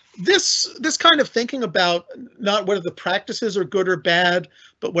 This kind of thinking about not whether the practices are good or bad,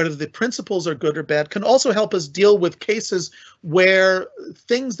 but whether the principles are good or bad, can also help us deal with cases where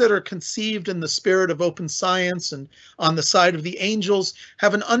things that are conceived in the spirit of open science and on the side of the angels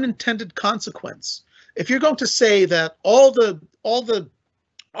have an unintended consequence. If you're going to say that all the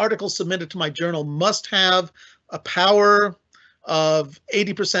articles submitted to my journal must have a power of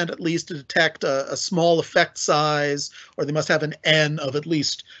 80% at least to detect a small effect size, or they must have an N of at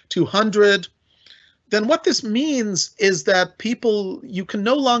least 200, then what this means is that you can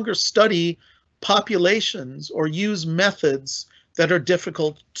no longer study populations or use methods that are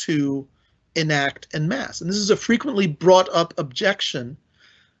difficult to enact en masse. And this is a frequently brought up objection.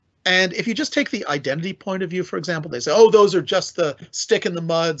 And if you just take the identity point of view, for example, they say, oh, those are just the stick in the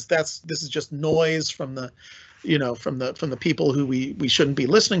muds. This is just noise from the, you know, from the people who we shouldn't be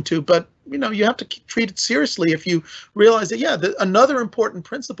listening to. But, you know, you have to treat it seriously if you realize that, yeah, another important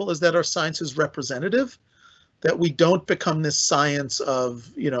principle is that our science is representative, that we don't become this science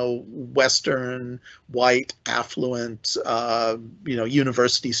of, you know, Western, white, affluent, you know,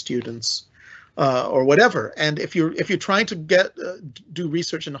 university students. Or whatever. And if you're trying to do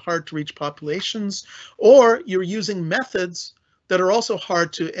research in hard to reach populations, or you're using methods that are also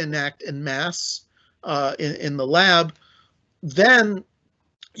hard to enact en masse in the lab, then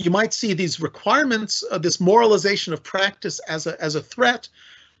you might see these requirements, this moralization of practice as a threat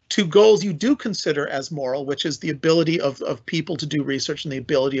to goals you do consider as moral, which is the ability of people to do research and the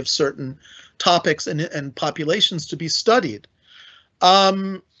ability of certain topics and populations to be studied.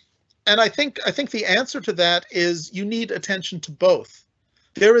 And I think the answer to that is you need attention to both.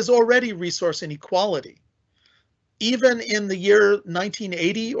 There is already resource inequality. Even in the year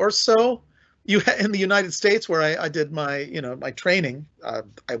 1980 or so, in the United States, where I did my my training,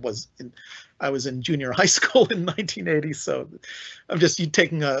 I was in junior high school in 1980, so I'm just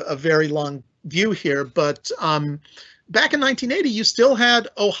taking a very long view here. But back in 1980, you still had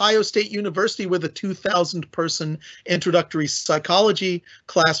Ohio State University with a 2,000-person introductory psychology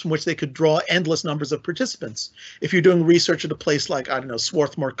class from which they could draw endless numbers of participants. If you're doing research at a place like, I don't know,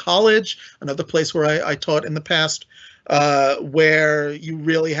 Swarthmore College, another place where I taught in the past, where you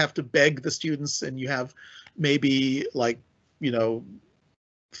really have to beg the students and you have maybe like,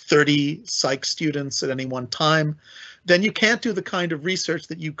 30 psych students at any one time, then you can't do the kind of research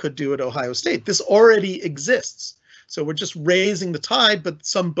that you could do at Ohio State. This already exists. So we're just raising the tide, but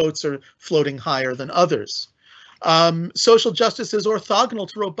some boats are floating higher than others. Social justice is orthogonal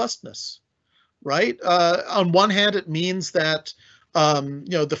to robustness, right? On one hand, it means that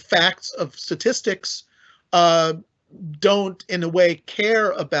the facts of statistics don't, in a way,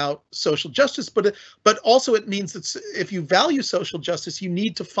 care about social justice, but also it means that if you value social justice, you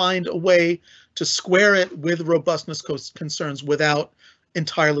need to find a way to square it with robustness concerns without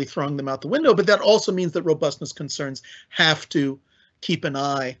entirely throwing them out the window. But that also means that robustness concerns have to keep an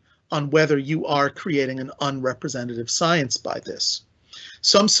eye on whether you are creating an unrepresentative science by this.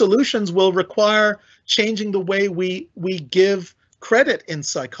 Some solutions will require changing the way we give credit in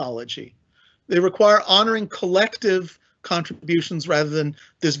psychology. They require honoring collective contributions rather than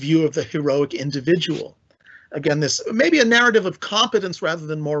this view of the heroic individual. Again, this maybe a narrative of competence rather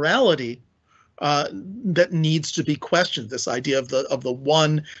than morality that needs to be questioned. This idea of the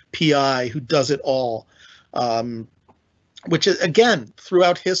one PI who does it all, which again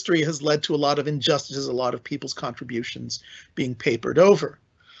throughout history has led to a lot of injustices, a lot of people's contributions being papered over.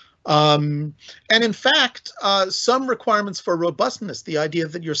 And in fact, some requirements for robustness, the idea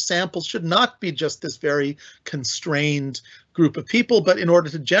that your samples should not be just this very constrained group of people, but in order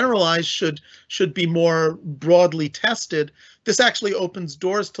to generalize should be more broadly tested. This actually opens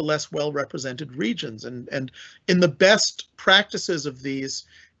doors to less well-represented regions. And in the best practices of these,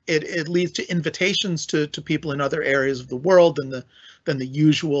 it leads to invitations to people in other areas of the world than the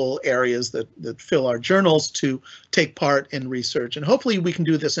usual areas that fill our journals to take part in research. And hopefully we can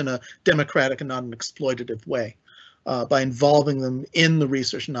do this in a democratic and not an exploitative way by involving them in the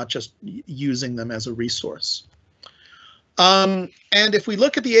research, not just using them as a resource. And if we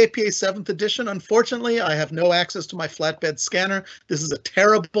look at the APA 7th edition, unfortunately, I have no access to my flatbed scanner. This is a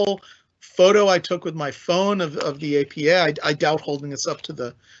terrible photo I took with my phone of the APA. I doubt holding this up to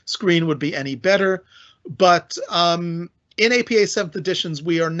the screen would be any better. But in APA 7th editions,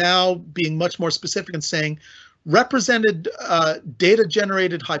 we are now being much more specific and saying represented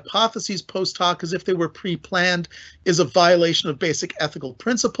data-generated hypotheses post hoc as if they were pre-planned is a violation of basic ethical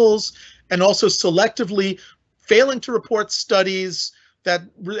principles, and also selectively failing to report studies that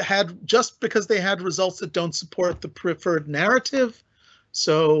had just because they had results that don't support the preferred narrative.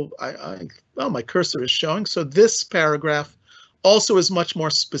 So well, my cursor is showing. So this paragraph also is much more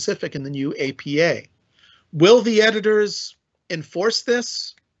specific in the new APA. Will the editors enforce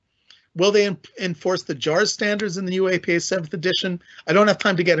this? Will they enforce the JARS standards in the new APA 7th edition? I don't have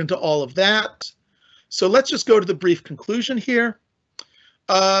time to get into all of that. So let's just go to the brief conclusion here.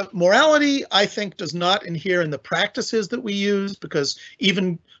 Morality, I think, does not inhere in the practices that we use, because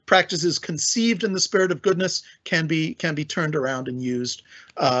even practices conceived in the spirit of goodness can be turned around and used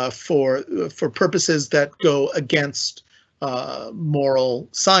for purposes that go against moral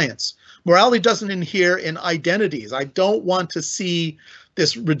science. Morality doesn't inhere in identities. I don't want to see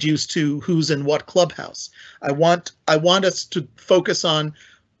this reduced to who's in what clubhouse. I want us to focus on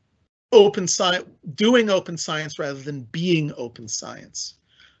open science, doing open science rather than being open science.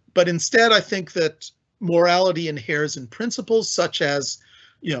 But instead, I think that morality inheres in principles such as,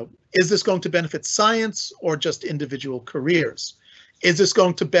 is this going to benefit science or just individual careers? Is this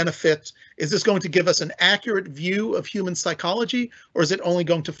going to give us an accurate view of human psychology, or is it only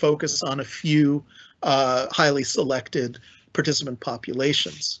going to focus on a few highly selected participant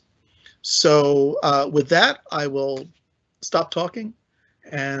populations? So with that, I will stop talking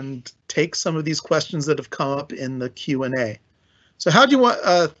and take some of these questions that have come up in the Q&A. So how do you want,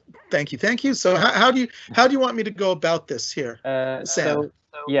 thank you. So how do you want me to go about this here, Sam?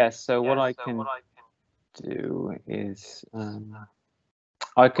 So what I can do is,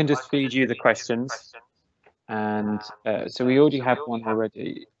 I can just feed you the questions, and so we already have one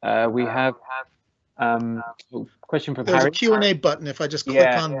already. We have question from Harry. There's a Q&A button if I just click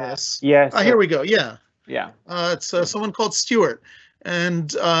on this. Yes. Here we go. Yeah. It's someone called Stuart,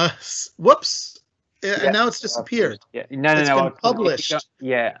 and whoops. And now it's disappeared. No. It's been published.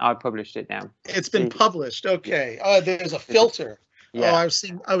 I published it now. It's been published. Okay. There's a filter. Oh, I was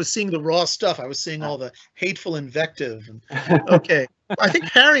seeing the raw stuff. I was seeing all the hateful invective. Okay. I think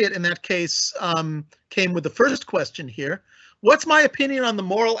Harriet in that case came with the first question here. What's my opinion on the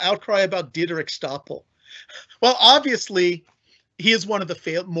moral outcry about Diederik Stapel? Well, obviously, he is one of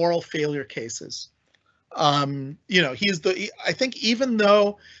the moral failure cases. He's I think even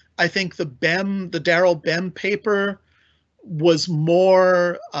though I think the Daryl Bem paper was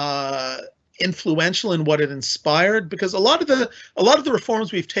more influential in what it inspired, because a lot of the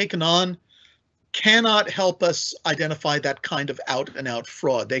reforms we've taken on cannot help us identify that kind of out-and-out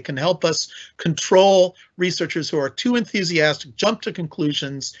fraud. They can help us control researchers who are too enthusiastic, jump to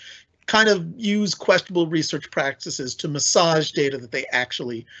conclusions, kind of use questionable research practices to massage data that they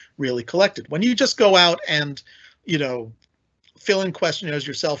actually really collected. When you just go out and, fill in questionnaires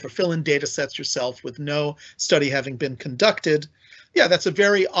yourself or fill in data sets yourself with no study having been conducted, that's a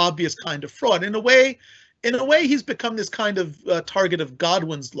very obvious kind of fraud. In a way, he's become this kind of target of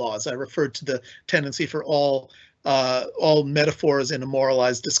Godwin's laws. I referred to the tendency for all metaphors in a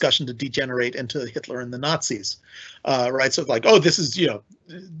moralized discussion to degenerate into Hitler and the Nazis, right? So like, oh, this is,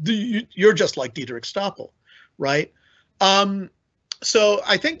 you're just like Diederik Stapel, right? So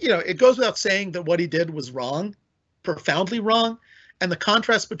I think, it goes without saying that what he did was wrong, profoundly wrong, And the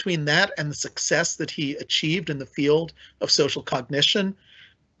contrast between that and the success that he achieved in the field of social cognition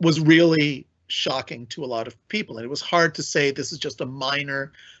was really shocking to a lot of people. And it was hard to say this is just a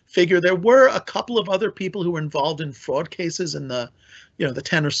minor figure. There were a couple of other people who were involved in fraud cases in the, the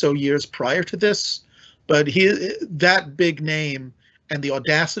 10 or so years prior to this, but that big name and the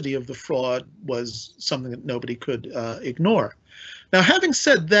audacity of the fraud was something that nobody could ignore. Now, having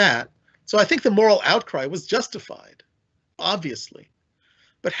said that, so I think the moral outcry was justified, obviously.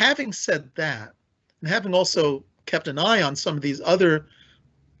 But having said that, and having also kept an eye on some of these other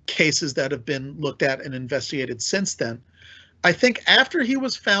cases that have been looked at and investigated since then, I think after he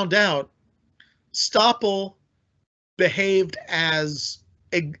was found out, Stoppel behaved as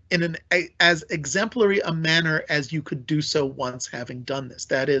exemplary a manner as you could do so once having done this.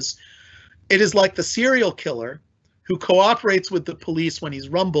 That is, it is like the serial killer who cooperates with the police when he's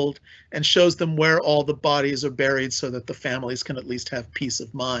rumbled and shows them where all the bodies are buried so that the families can at least have peace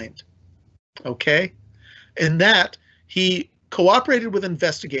of mind. Okay? In that, he cooperated with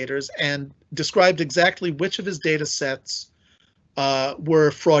investigators and described exactly which of his data sets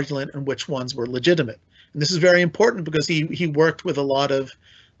were fraudulent and which ones were legitimate. And this is very important because he worked with a lot of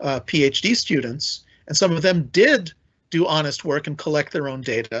PhD students, and some of them did do honest work and collect their own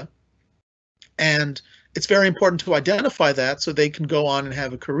data. And it's very important to identify that so they can go on and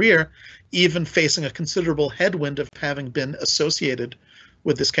have a career, even facing a considerable headwind of having been associated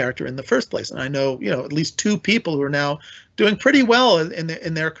with this character in the first place. And I know, at least 2 people who are now doing pretty well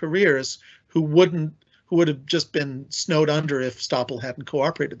in their careers who would have just been snowed under if Stoppel hadn't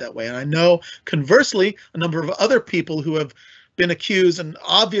cooperated that way. And I know, conversely, a number of other people who have been accused and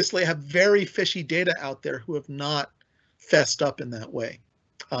obviously have very fishy data out there who have not fessed up in that way.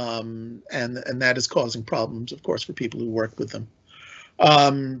 And that is causing problems, of course, for people who work with them.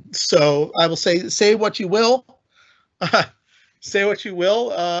 So I will say what you will. Say what you will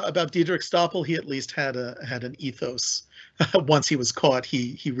about Diederik Stoppel. He at least had an ethos. Once he was caught,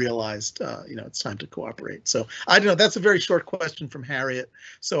 he realized, it's time to cooperate. So I don't know. That's a very short question from Harriet.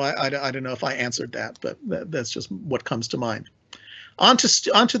 So I don't know if I answered that, but that's just what comes to mind. On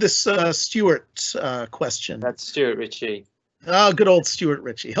to this Stuart question. That's Stuart Ritchie. Oh, good old Stuart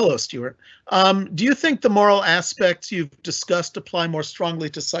Ritchie. Hello, Stuart. Do you think the moral aspects you've discussed apply more strongly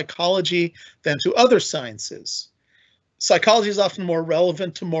to psychology than to other sciences? Psychology is often more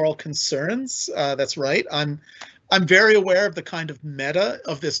relevant to moral concerns. That's right. I'm very aware of the kind of meta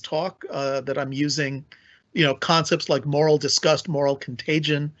of this talk that I'm using, concepts like moral disgust, moral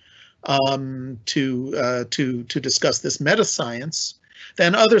contagion, to discuss this meta science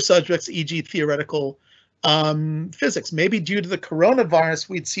than other subjects, e.g. theoretical physics. Maybe due to the coronavirus,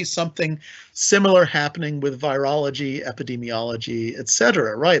 we'd see something similar happening with virology, epidemiology,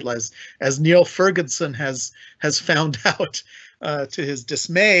 etc. Right, as Neil Ferguson has found out to his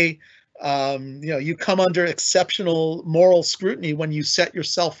dismay. You come under exceptional moral scrutiny when you set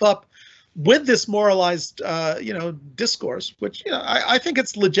yourself up with this moralized, discourse, which I think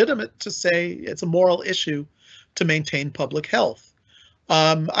it's legitimate to say it's a moral issue to maintain public health.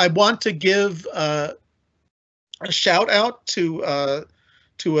 I want to give a shout out to a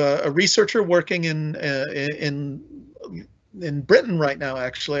researcher working in Britain right now.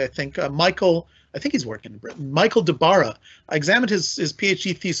 Actually, I think Michael. I think he's working in Britain. Michael DeBarra. I examined his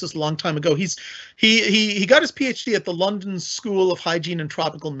PhD thesis a long time ago. He got his PhD at the London School of Hygiene and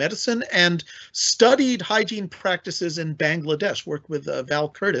Tropical Medicine and studied hygiene practices in Bangladesh. Worked with Val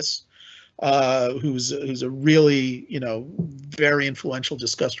Curtis, who's a really very influential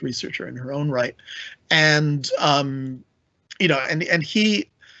discussed researcher in her own right, and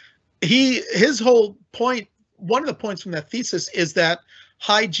his whole point. One of the points from that thesis is that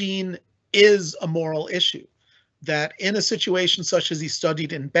hygiene is a moral issue, that in a situation such as he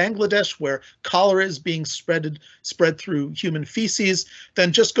studied in Bangladesh, where cholera is being spread through human feces,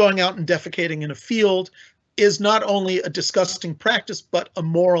 then just going out and defecating in a field is not only a disgusting practice, but a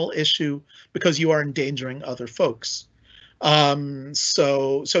moral issue because you are endangering other folks.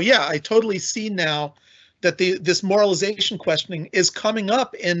 So yeah, I totally see now that this moralization questioning is coming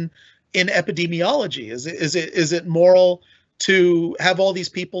up in epidemiology. Is it moral to have all these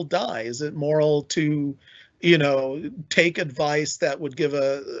people die? Is it moral to, take advice that would give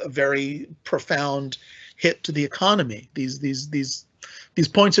a very profound hit to the economy? These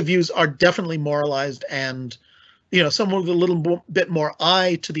points of views are definitely moralized, and someone with a little bit more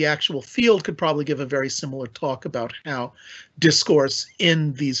eye to the actual field could probably give a very similar talk about how discourse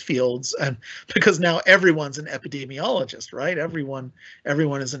in these fields, and because now everyone's an epidemiologist, right? Everyone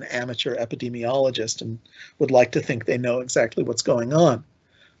is an amateur epidemiologist and would like to think they know exactly what's going on.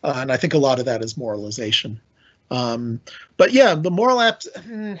 And I think a lot of that is moralization. But yeah, the moral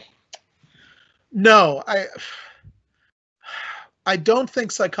no, I don't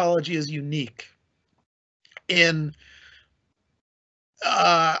think psychology is unique in.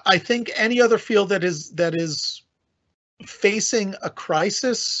 I think any other field that is facing a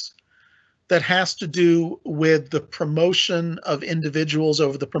crisis that has to do with the promotion of individuals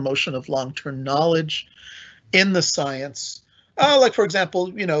over the promotion of long-term knowledge in the science, like for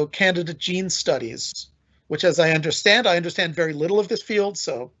example, candidate gene studies, which, as I understand very little of this field,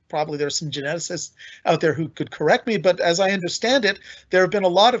 so probably there's some geneticists out there who could correct me, but as I understand it, there have been a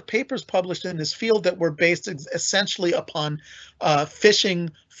lot of papers published in this field that were based essentially upon fishing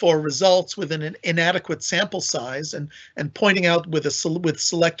for results within an inadequate sample size and pointing out with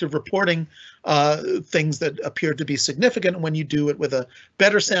selective reporting things that appear to be significant. When you do it with a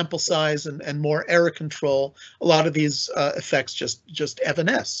better sample size and more error control, a lot of these effects just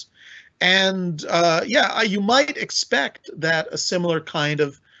evanesce. And yeah, you might expect that a similar kind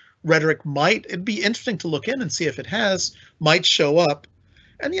of rhetoric it'd be interesting to look in and see if it might show up.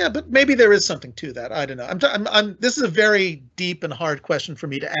 And yeah, but maybe there is something to that. I don't know. This is a very deep and hard question for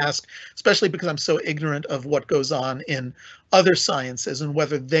me to ask, especially because I'm so ignorant of what goes on in other sciences and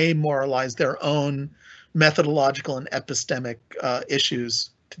whether they moralize their own methodological and epistemic issues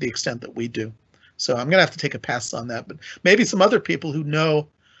to the extent that we do. So I'm going to have to take a pass on that. But maybe some other people who know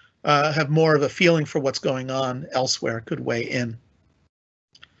have more of a feeling for what's going on elsewhere could weigh in.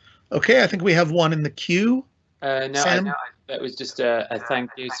 Okay, I think we have one in the queue. No, Sam? that was just a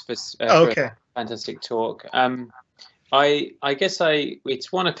thank you for Okay. a fantastic talk. I guess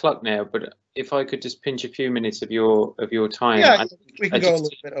it's 1 o'clock now, but if I could just pinch a few minutes of your time. Yeah, we can go a little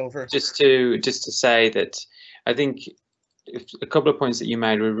bit over. Just to say that I think a couple of points that you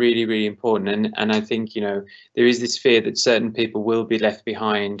made were really, really important, and I think there is this fear that certain people will be left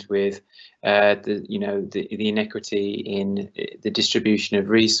behind with the inequity in the distribution of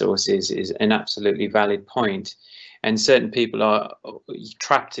resources is an absolutely valid point, and certain people are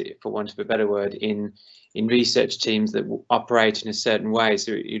trapped, for want of a better word, in research teams that operate in a certain way.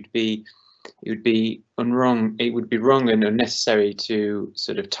 So it would be wrong and unnecessary to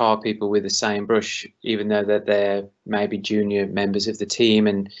sort of tar people with the same brush, even though that they're maybe junior members of the team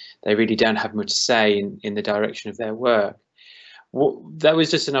and they really don't have much say in the direction of their work. That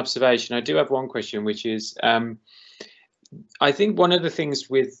was just an observation. I do have one question, which is, I think one of the things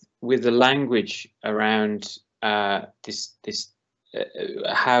with the language around this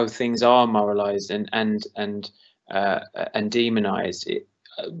how things are moralized and demonized.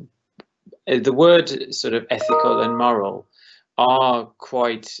 The word sort of ethical and moral are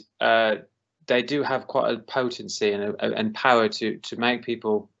quite, they do have quite a potency and power to make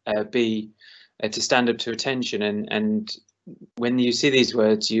people to stand up to attention. And when you see these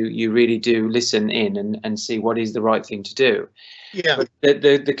words, you really do listen in and see what is the right thing to do. Yeah. But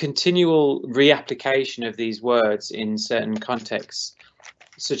the continual reapplication of these words in certain contexts,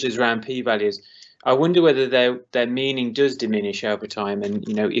 such as around p-values, I wonder whether their meaning does diminish over time. And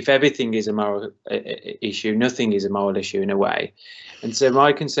if everything is a moral issue, nothing is a moral issue in a way. And so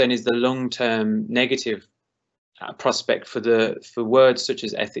my concern is the long-term negative prospect for words such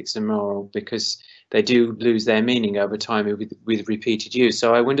as ethics and moral, because they do lose their meaning over time with repeated use.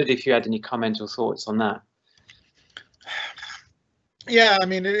 So I wondered if you had any comment or thoughts on that. Yeah, I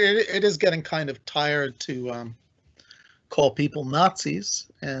mean, it is getting kind of tired to call people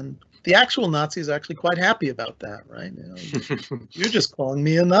Nazis, and the actual Nazis are actually quite happy about that, right? You're just calling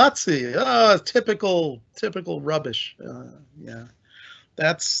me a Nazi. Typical rubbish. Yeah,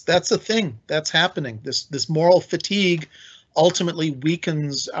 that's a thing that's happening. This moral fatigue ultimately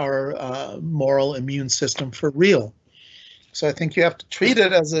weakens our moral immune system for real. So I think you have to treat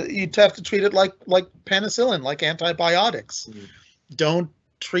it like penicillin, like antibiotics. Mm-hmm. Don't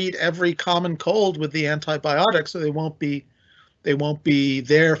treat every common cold with the antibiotics, or they won't be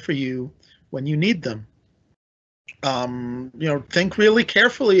there for you when you need them. Think really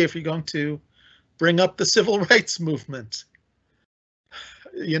carefully if you're going to bring up the civil rights movement.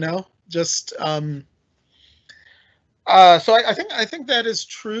 So I think that is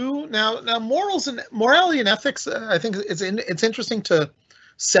true. Now morality and ethics, I think it's interesting to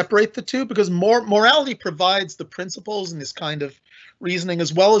separate the two, because morality provides the principles and this kind of reasoning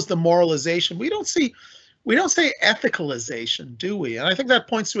as well as the moralization. We don't say ethicalization, do we? And I think that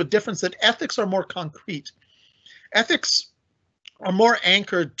points to a difference, that ethics are more concrete. Ethics are more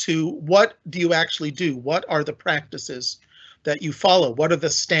anchored to what do you actually do? What are the practices that you follow? What are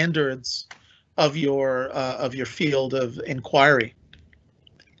the standards of your field of inquiry?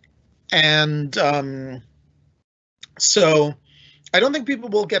 And so I don't think people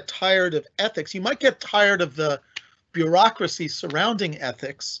will get tired of ethics. You might get tired of the bureaucracy surrounding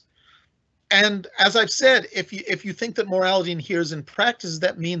ethics. And as I've said, if you think that morality adheres in practice,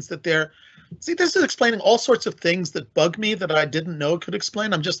 that means that see, this is explaining all sorts of things that bug me that I didn't know it could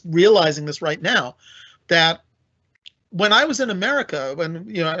explain. I'm just realizing this right now, that when I was in America,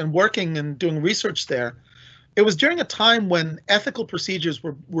 and working and doing research there, it was during a time when ethical procedures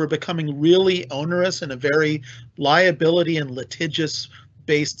were becoming really onerous in a very liability and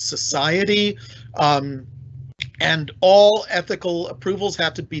litigious-based society. And all ethical approvals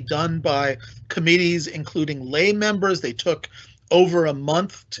had to be done by committees, including lay members. They took over a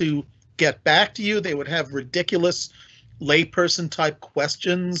month to get back to you. They would have ridiculous layperson type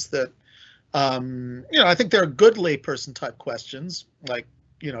questions that, I think there are good layperson type questions, like,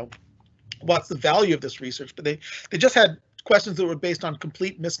 what's the value of this research? But they just had questions that were based on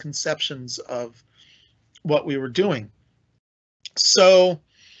complete misconceptions of what we were doing. So,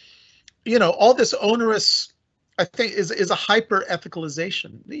 all this onerous, I think, is a hyper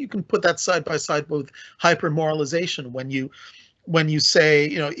ethicalization. You can put that side by side with hyper moralization when you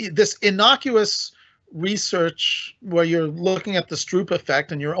say, this innocuous research where you're looking at the Stroop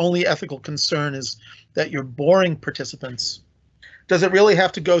effect and your only ethical concern is that you're boring participants. Does it really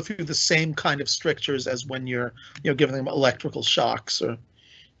have to go through the same kind of strictures as when you're, giving them electrical shocks or,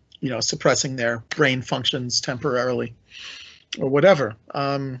 suppressing their brain functions temporarily or whatever?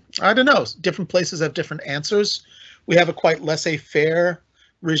 I don't know. Different places have different answers. We have a quite laissez-faire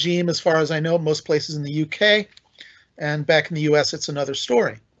regime, as far as I know, most places in the UK, and back in the US, it's another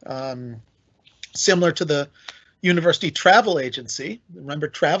story. Similar to the University Travel Agency. Remember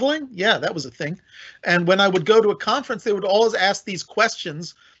traveling? Yeah, that was a thing. And when I would go to a conference, they would always ask these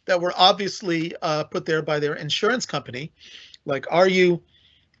questions that were obviously put there by their insurance company. Like, are you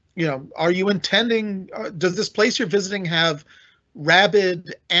intending, does this place you're visiting have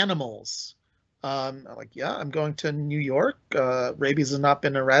rabid animals? I'm like, yeah, I'm going to New York. Rabies has not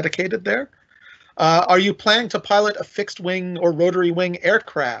been eradicated there. Are you planning to pilot a fixed wing or rotary wing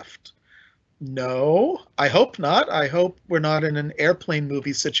aircraft? No, I hope not. I hope we're not in an airplane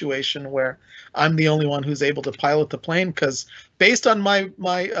movie situation where I'm the only one who's able to pilot the plane, because based on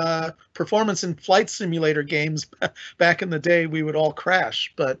my performance in flight simulator games back in the day, we would all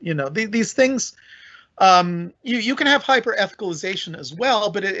crash. But, these things, you can have hyper ethicalization as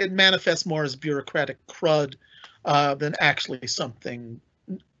well, but it manifests more as bureaucratic crud than actually something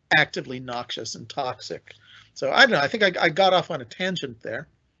actively noxious and toxic. So I don't know. I think I got off on a tangent there,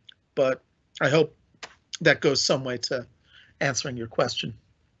 but I hope that goes some way to answering your question,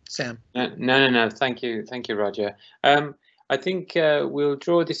 Sam. No. Thank you, Roger. I think we'll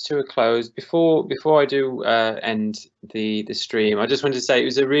draw this to a close. Before I do end the stream, I just wanted to say it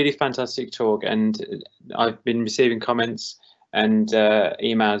was a really fantastic talk, and I've been receiving comments and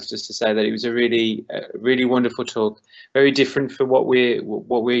emails just to say that it was a really wonderful talk. Very different from what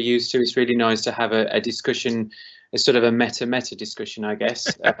we're used to. It's really nice to have a discussion. It's sort of a meta discussion, I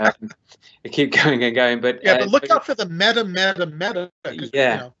guess. It keep going and going, but yeah, but look out for the meta.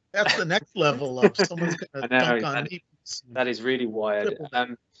 Yeah, that's the next level of someone's going to dunk on me. That is really wired.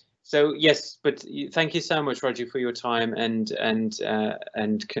 So yes, but thank you so much, Roger, for your time and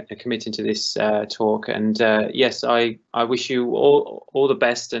committing to this talk. And yes, I wish you all the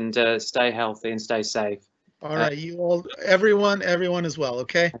best, and stay healthy and stay safe. All right, you all, everyone as well.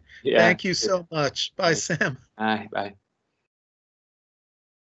 Okay. Yeah. Thank you so much. Bye, Sam. Bye.